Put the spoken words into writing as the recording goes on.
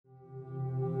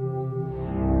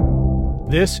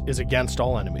This is Against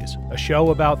All Enemies, a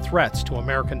show about threats to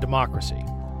American democracy.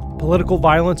 Political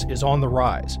violence is on the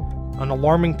rise. An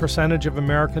alarming percentage of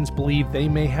Americans believe they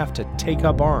may have to take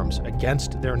up arms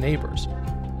against their neighbors.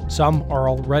 Some are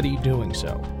already doing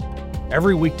so.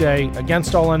 Every weekday,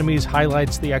 Against All Enemies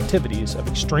highlights the activities of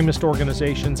extremist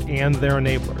organizations and their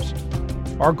enablers.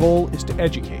 Our goal is to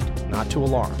educate, not to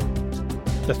alarm.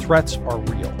 The threats are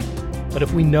real, but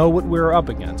if we know what we're up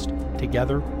against,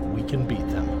 together we can beat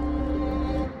them.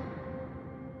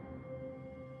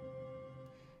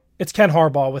 It's Ken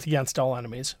Harbaugh with Against All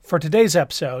Enemies. For today's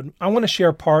episode, I want to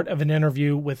share part of an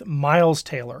interview with Miles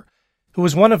Taylor, who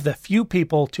was one of the few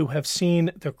people to have seen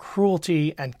the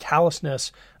cruelty and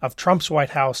callousness of Trump's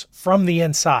White House from the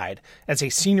inside as a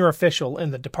senior official in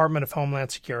the Department of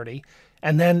Homeland Security,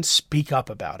 and then speak up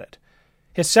about it.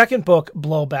 His second book,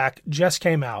 Blowback, just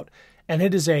came out, and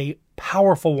it is a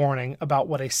powerful warning about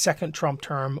what a second Trump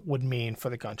term would mean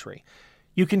for the country.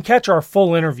 You can catch our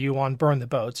full interview on Burn the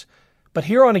Boats, but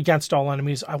here on Against All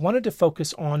Enemies, I wanted to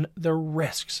focus on the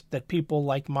risks that people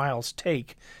like Miles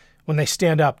take when they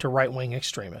stand up to right-wing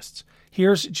extremists.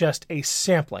 Here's just a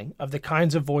sampling of the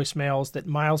kinds of voicemails that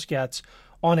Miles gets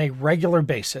on a regular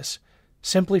basis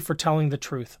simply for telling the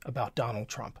truth about Donald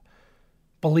Trump.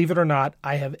 Believe it or not,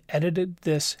 I have edited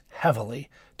this heavily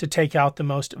to take out the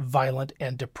most violent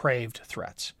and depraved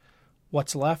threats.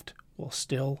 What's left will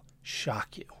still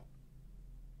shock you.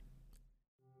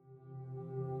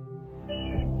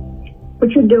 What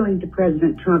you're doing to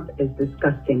President Trump is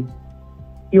disgusting.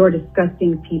 You're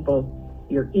disgusting people.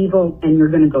 You're evil, and you're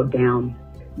going to go down.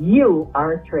 You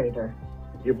are a traitor.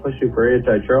 You're pushing for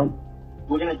anti-Trump?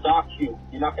 We're going to dox you.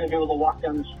 You're not going to be able to walk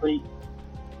down the street.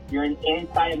 You're an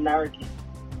anti-American.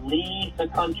 Leave the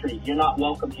country. You're not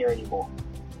welcome here anymore.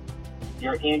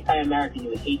 You're anti-American.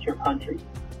 You hate your country.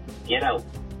 Get out.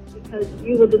 Because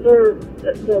you will deserve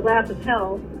the wrath of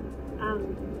hell,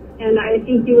 and I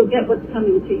think you will get what's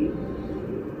coming to you.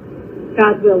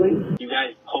 God willing. You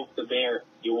guys poked the bear.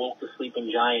 You woke the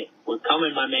sleeping giant. We're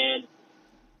coming, my man.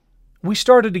 We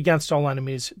started Against All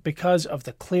Enemies because of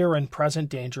the clear and present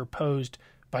danger posed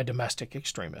by domestic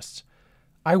extremists.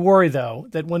 I worry, though,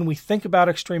 that when we think about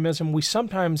extremism, we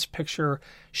sometimes picture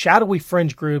shadowy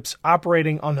fringe groups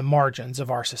operating on the margins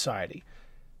of our society.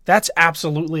 That's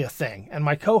absolutely a thing, and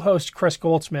my co-host Chris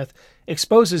Goldsmith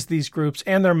exposes these groups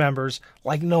and their members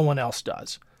like no one else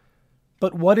does.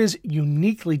 But what is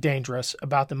uniquely dangerous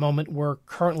about the moment we're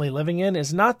currently living in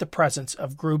is not the presence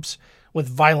of groups with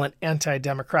violent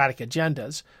anti-democratic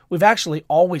agendas. We've actually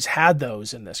always had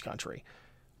those in this country.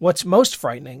 What's most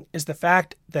frightening is the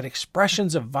fact that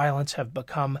expressions of violence have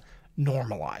become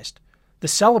normalized. The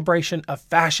celebration of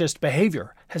fascist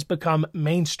behavior has become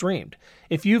mainstreamed.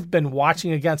 If you've been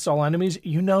watching Against All Enemies,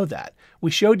 you know that. We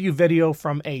showed you video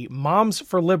from a Moms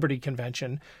for Liberty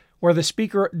convention where the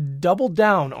speaker doubled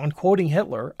down on quoting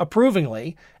Hitler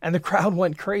approvingly, and the crowd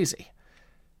went crazy.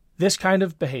 This kind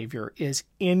of behavior is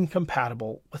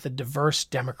incompatible with a diverse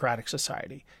democratic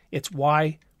society. It's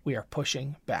why we are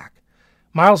pushing back.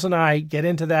 Miles and I get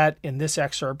into that in this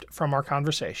excerpt from our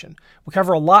conversation. We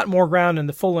cover a lot more ground in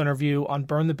the full interview on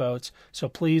Burn the Boats, so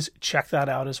please check that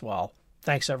out as well.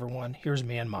 Thanks, everyone. Here's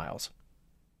me and Miles.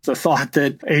 The thought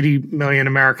that 80 million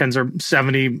Americans or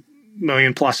 70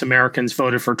 million plus Americans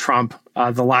voted for Trump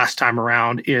the last time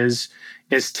around is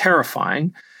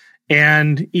terrifying.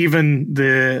 And even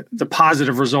the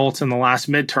positive results in the last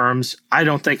midterms, I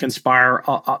don't think inspire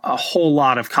a whole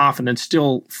lot of confidence,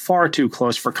 still far too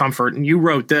close for comfort. And you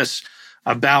wrote this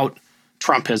about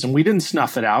Trumpism. We didn't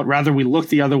snuff it out. Rather, we looked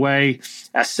the other way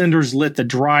as cinders lit the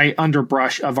dry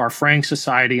underbrush of our fraying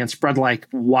society and spread like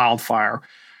wildfire.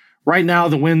 Right now,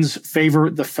 the winds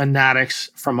favor the fanatics,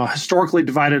 from a historically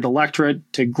divided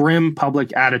electorate to grim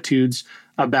public attitudes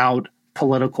about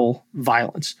political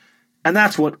violence. And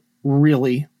that's what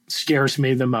really scares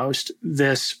me the most.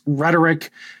 This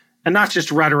rhetoric, and not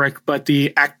just rhetoric, but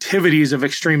the activities of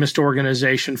extremist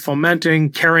organization fomenting,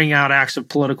 carrying out acts of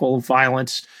political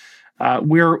violence.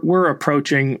 We're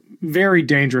approaching very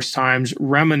dangerous times,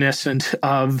 reminiscent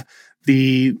of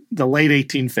the late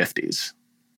 1850s.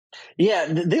 Yeah,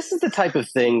 this is the type of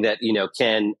thing that,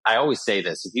 Ken, I always say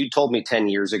this. If you told me 10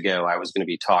 years ago I was going to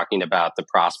be talking about the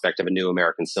prospect of a new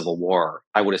American Civil War,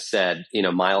 I would have said,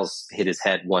 Miles hit his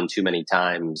head one too many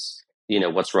times.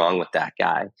 What's wrong with that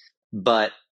guy?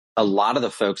 But a lot of the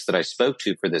folks that I spoke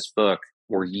to for this book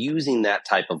were using that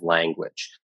type of language.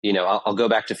 I'll go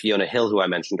back to Fiona Hill, who I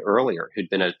mentioned earlier, who'd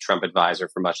been a Trump advisor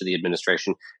for much of the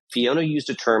administration. Fiona used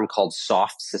a term called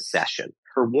soft secession.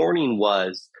 Her warning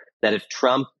was that if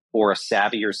Trump or a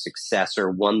savvier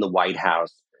successor won the White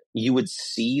House, you would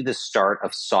see the start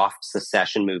of soft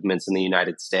secession movements in the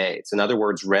United States. In other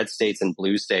words, red states and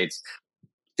blue states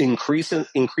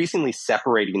increasingly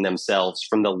separating themselves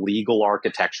from the legal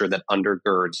architecture that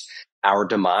undergirds our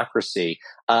democracy.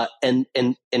 And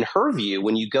in her view,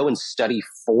 when you go and study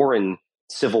foreign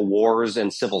civil wars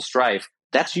and civil strife,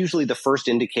 that's usually the first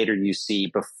indicator you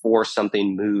see before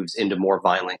something moves into more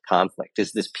violent conflict,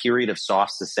 is this period of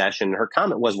soft secession. Her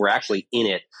comment was, we're actually in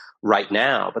it right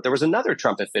now. But there was another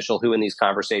Trump official who in these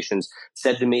conversations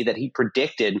said to me that he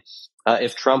predicted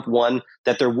if Trump won,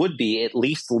 that there would be at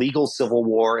least legal civil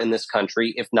war in this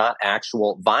country, if not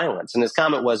actual violence. And his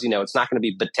comment was, it's not going to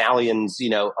be battalions,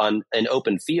 in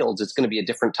open fields. It's going to be a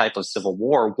different type of civil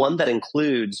war, one that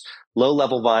includes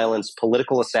low-level violence,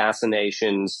 political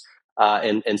assassinations,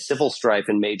 and civil strife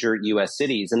in major U.S.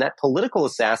 cities. And that political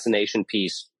assassination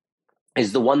piece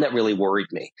is the one that really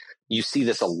worried me. You see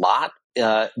this a lot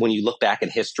when you look back at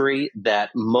history,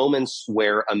 that moments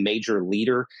where a major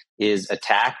leader is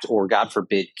attacked or, God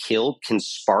forbid, killed can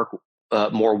spark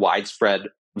more widespread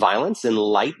violence and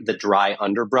light the dry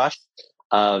underbrush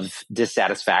of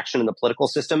dissatisfaction in the political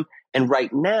system. And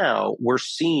right now, we're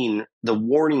seeing the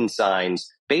warning signs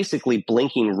basically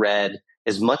blinking red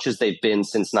as much as they've been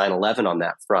since 9/11 on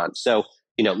that front. So,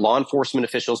 law enforcement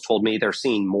officials told me they're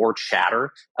seeing more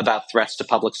chatter about threats to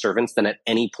public servants than at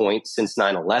any point since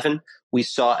 9/11. We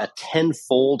saw a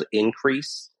 10-fold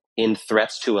increase in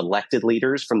threats to elected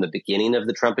leaders from the beginning of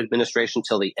the Trump administration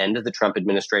till the end of the Trump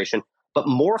administration. But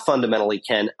more fundamentally,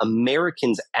 Ken,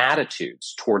 Americans'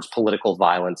 attitudes towards political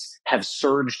violence have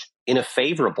surged in a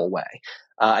favorable way.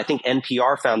 I think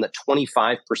NPR found that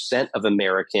 25% of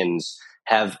Americans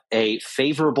have a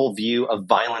favorable view of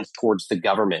violence towards the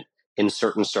government in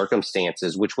certain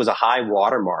circumstances, which was a high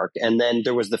watermark. And then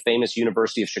there was the famous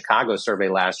University of Chicago survey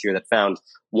last year that found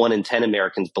 1 in 10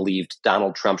 Americans believed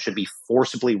Donald Trump should be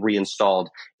forcibly reinstalled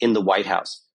in the White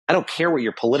House. I don't care what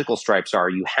your political stripes are.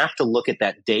 You have to look at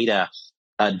that data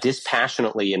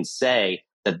dispassionately and say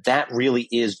that that really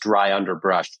is dry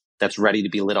underbrush that's ready to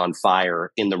be lit on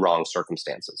fire in the wrong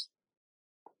circumstances.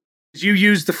 You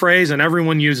use the phrase, and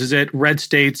everyone uses it, red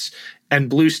states and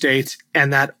blue states,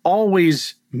 and that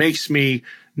always makes me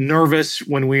nervous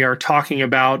when we are talking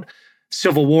about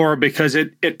civil war, because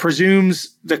it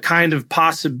presumes the kind of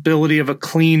possibility of a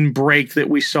clean break that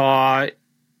we saw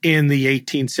in the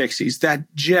 1860s. That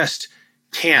just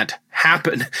can't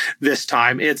happen this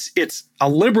time. It's a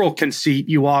liberal conceit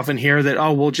you often hear that,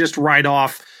 we'll just write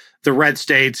off the red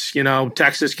states.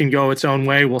 Texas can go its own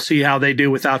way. We'll see how they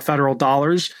do without federal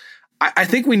dollars. I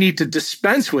think we need to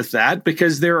dispense with that,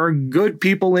 because there are good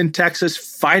people in Texas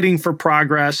fighting for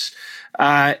progress,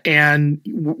 and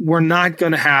we're not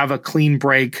going to have a clean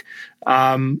break.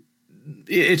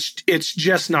 It's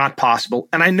just not possible.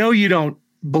 And I know you don't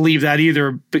believe that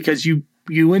either, because you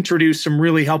introduced some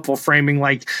really helpful framing,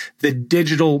 like the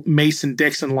digital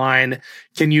Mason-Dixon line.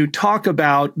 Can you talk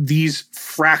about these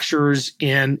fractures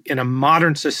in a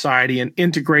modern society, an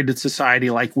integrated society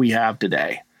like we have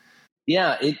today?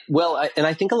 Yeah, and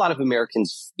I think a lot of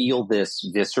Americans feel this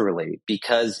viscerally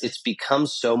because it's become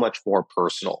so much more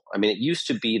personal. I mean, it used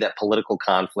to be that political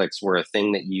conflicts were a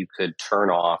thing that you could turn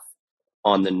off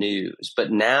on the news.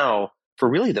 But now, for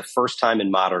really the first time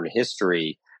in modern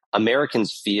history,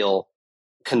 Americans feel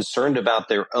concerned about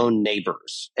their own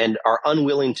neighbors and are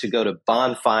unwilling to go to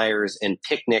bonfires and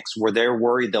picnics where they're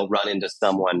worried they'll run into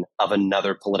someone of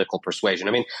another political persuasion.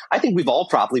 I mean, I think we've all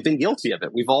probably been guilty of it.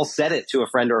 We've all said it to a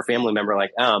friend or a family member, like,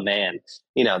 oh man,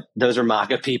 those are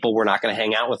MAGA people. We're not going to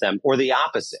hang out with them. Or the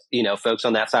opposite, folks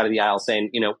on that side of the aisle saying,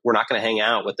 we're not going to hang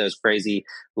out with those crazy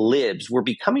libs. We're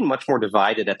becoming much more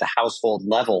divided at the household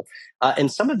level.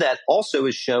 And some of that also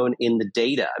is shown in the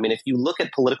data. I mean, if you look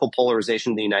at political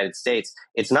polarization in the United States,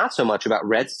 it's not so much about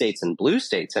red states and blue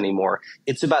states anymore.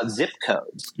 It's about zip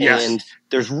codes. Yes. And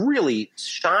there's really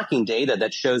shocking data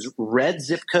that shows red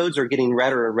zip codes are getting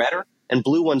redder and redder, and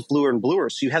blue ones bluer and bluer.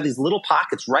 So you have these little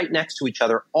pockets right next to each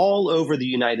other all over the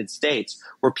United States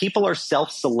where people are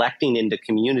self-selecting into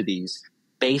communities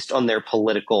based on their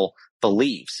political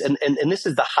beliefs. And this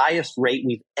is the highest rate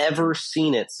we've ever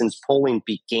seen it since polling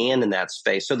began in that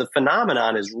space. So the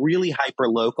phenomenon is really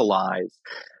hyper-localized.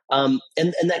 And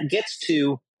that gets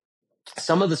to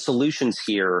some of the solutions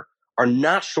here are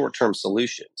not short-term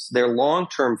solutions. They're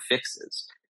long-term fixes.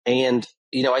 And,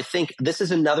 I think this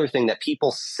is another thing that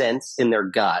people sense in their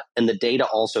gut, and the data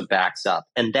also backs up.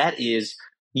 And that is,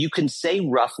 you can say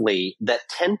roughly that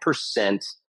 10%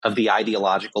 of the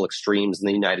ideological extremes in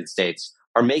the United States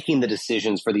are making the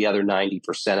decisions for the other 90%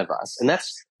 of us. And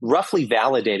that's roughly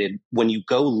validated when you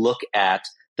go look at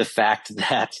the fact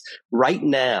that right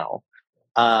now,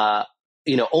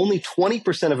 only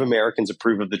 20% of Americans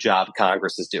approve of the job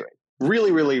Congress is doing.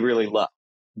 Really, really, really low.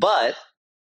 But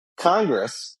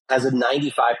Congress has a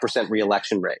 95%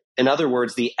 reelection rate. In other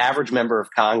words, the average member of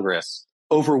Congress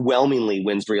overwhelmingly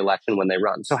wins reelection when they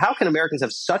run. So how can Americans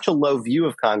have such a low view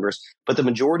of Congress, but the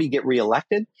majority get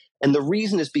reelected? And the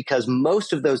reason is because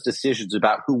most of those decisions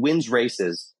about who wins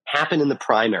races happen in the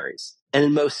primaries. And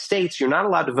in most states, you're not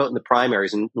allowed to vote in the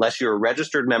primaries unless you're a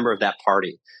registered member of that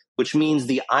party, which means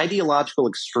the ideological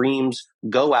extremes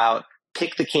go out,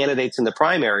 pick the candidates in the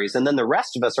primaries, and then the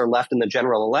rest of us are left in the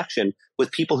general election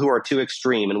with people who are too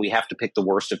extreme, and we have to pick the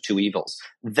worst of two evils.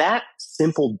 That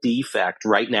simple defect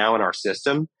right now in our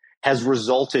system has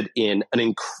resulted in an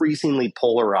increasingly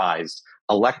polarized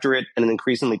electorate and an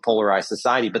increasingly polarized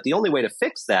society. But the only way to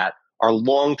fix that are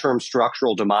long-term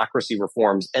structural democracy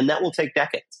reforms, and that will take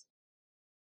decades.